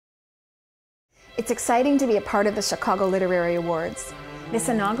It's exciting to be a part of the Chicago Literary Awards. This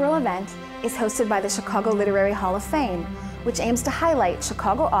inaugural event is hosted by the Chicago Literary Hall of Fame, which aims to highlight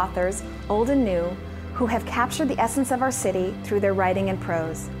Chicago authors, old and new, who have captured the essence of our city through their writing and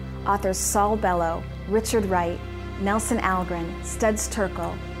prose. Authors Saul Bellow, Richard Wright, Nelson Algren, Studs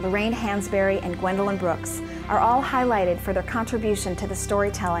Terkel, Lorraine Hansberry, and Gwendolyn Brooks are all highlighted for their contribution to the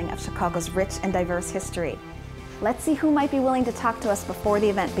storytelling of Chicago's rich and diverse history. Let's see who might be willing to talk to us before the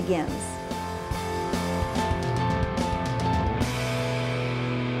event begins.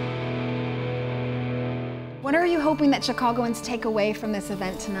 What are you hoping that Chicagoans take away from this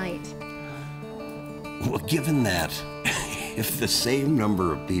event tonight? Well, given that, if the same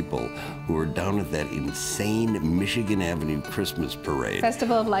number of people who were down at that insane Michigan Avenue Christmas parade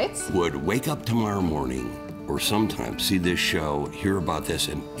Festival of Lights would wake up tomorrow morning or sometime see this show, hear about this,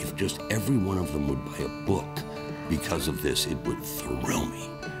 and if just every one of them would buy a book because of this, it would thrill me.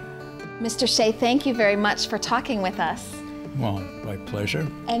 Mr. Shay, thank you very much for talking with us. Well, my pleasure.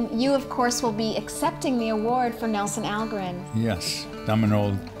 And you, of course, will be accepting the award for Nelson Algren. Yes, I'm an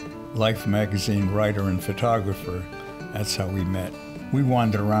old Life magazine writer and photographer. That's how we met. We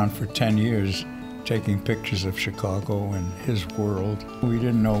wandered around for 10 years taking pictures of Chicago and his world. We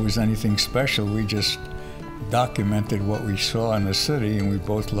didn't know it was anything special. We just documented what we saw in the city, and we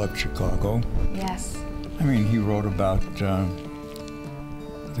both loved Chicago. Yes. I mean, he wrote about the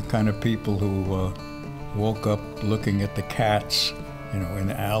kind of people who woke up looking at the cats, you know,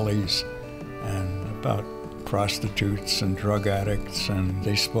 in alleys, and about prostitutes and drug addicts, and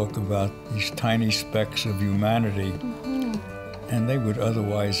they spoke about these tiny specks of humanity, and they would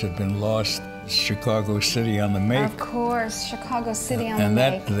otherwise have been lost. Chicago City on the Make. Of course, Chicago City on the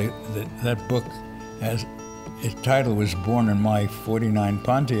Make. And that book, its title was Born in My 49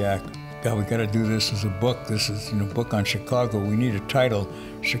 Pontiac. God, we got to do this as a book. This is, you know, a book on Chicago. We need a title.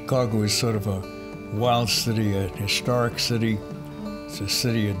 Chicago is sort of a wild city, a historic city. It's a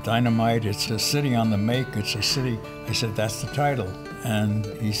city of dynamite. It's a city on the make. It's a city. I said, that's the title. And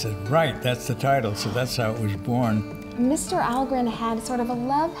he said, right, that's the title. So that's how it was born. Mr. Algren had sort of a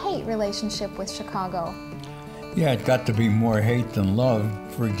love-hate relationship with Chicago. Yeah, it got to be more hate than love.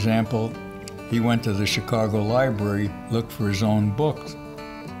 For example, he went to the Chicago Library, looked for his own books,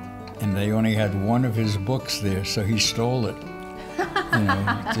 and they only had one of his books there, so he stole it. You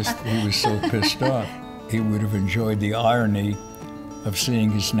know, he was so pissed off. He would have enjoyed the irony of seeing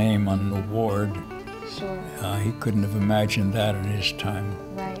his name on an award. Sure. He couldn't have imagined that in his time.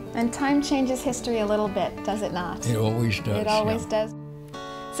 Right. And time changes history a little bit, does it not? It always does. It always does.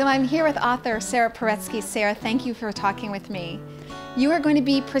 So I'm here with author Sara Paretsky. Sara, thank you for talking with me. You are going to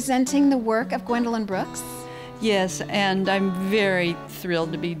be presenting the work of Gwendolyn Brooks. Yes, and I'm very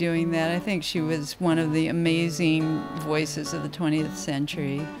thrilled to be doing that. I think she was one of the amazing voices of the 20th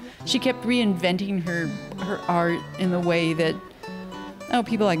century. She kept reinventing her art in the way that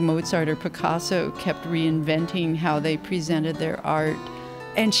people like Mozart or Picasso kept reinventing how they presented their art.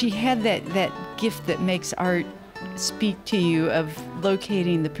 And she had that gift that makes art speak to you, of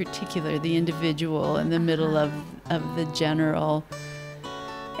locating the particular, the individual, in the middle of the general.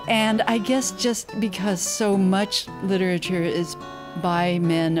 And I guess just because so much literature is by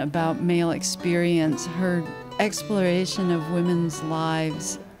men about male experience, her exploration of women's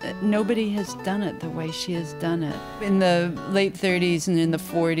lives, nobody has done it the way she has done it. In the late 30s and in the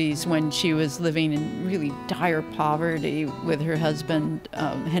 40s, when she was living in really dire poverty with her husband,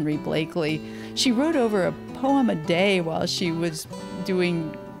 Henry Blakely, she wrote over a poem a day while she was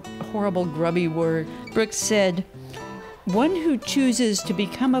doing horrible, grubby work. Brooks said, "One who chooses to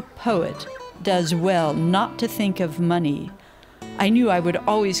become a poet does well not to think of money. I knew I would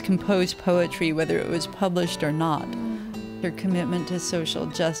always compose poetry whether it was published or not." Her commitment to social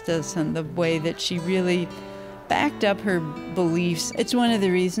justice and the way that she really backed up her beliefs, it's one of the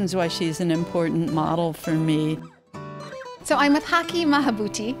reasons why she's an important model for me. So I'm with Haki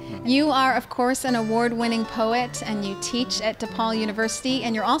Madhubuti. You are, of course, an award-winning poet, and you teach at DePaul University,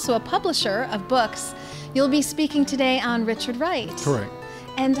 and you're also a publisher of books. You'll be speaking today on Richard Wright. Correct.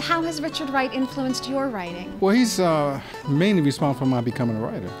 And how has Richard Wright influenced your writing? Well, he's mainly responsible for my becoming a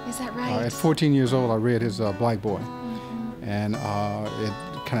writer. Is that right? At 14 years old, I read his Black Boy, and it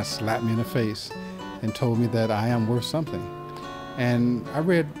kind of slapped me in the face and told me that I am worth something. And I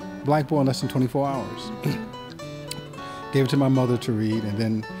read Black Boy in less than 24 hours. Gave it to my mother to read, and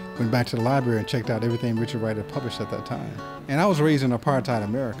then went back to the library and checked out everything Richard Wright had published at that time. And I was raised in apartheid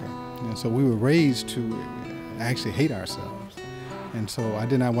America, and so we were raised to actually hate ourselves. And so I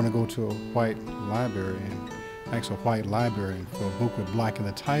did not want to go to a white library and ask a white librarian for a book with black in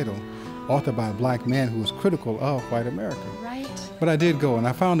the title, authored by a black man who was critical of white America. Right. But I did go, and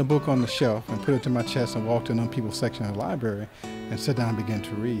I found the book on the shelf and put it to my chest and walked in on people's section of the library and sat down and began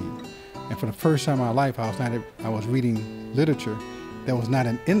to read. And for the first time in my life, I was reading literature that was not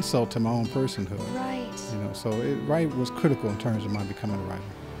an insult to my own personhood. Right. You know, so Wright was critical in terms of my becoming a writer.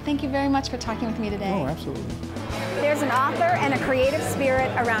 Thank you very much for talking with me today. Oh, absolutely. There's an author and a creative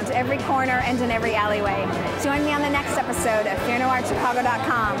spirit around every corner and in every alleyway. Join me on the next episode of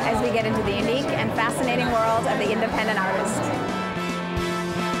FearNoirChicago.com as we get into the unique and fascinating world of the independent artist.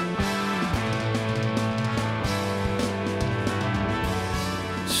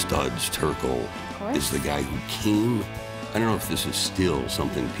 Studs Terkel is the guy who came. I don't know if this is still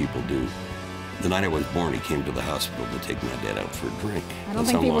something people do. The night I was born, he came to the hospital to take my dad out for a drink. I don't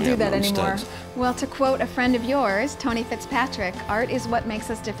think people do that anymore. Well, to quote a friend of yours, Tony Fitzpatrick, art is what makes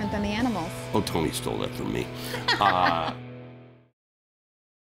us different than the animals. Oh, Tony stole that from me.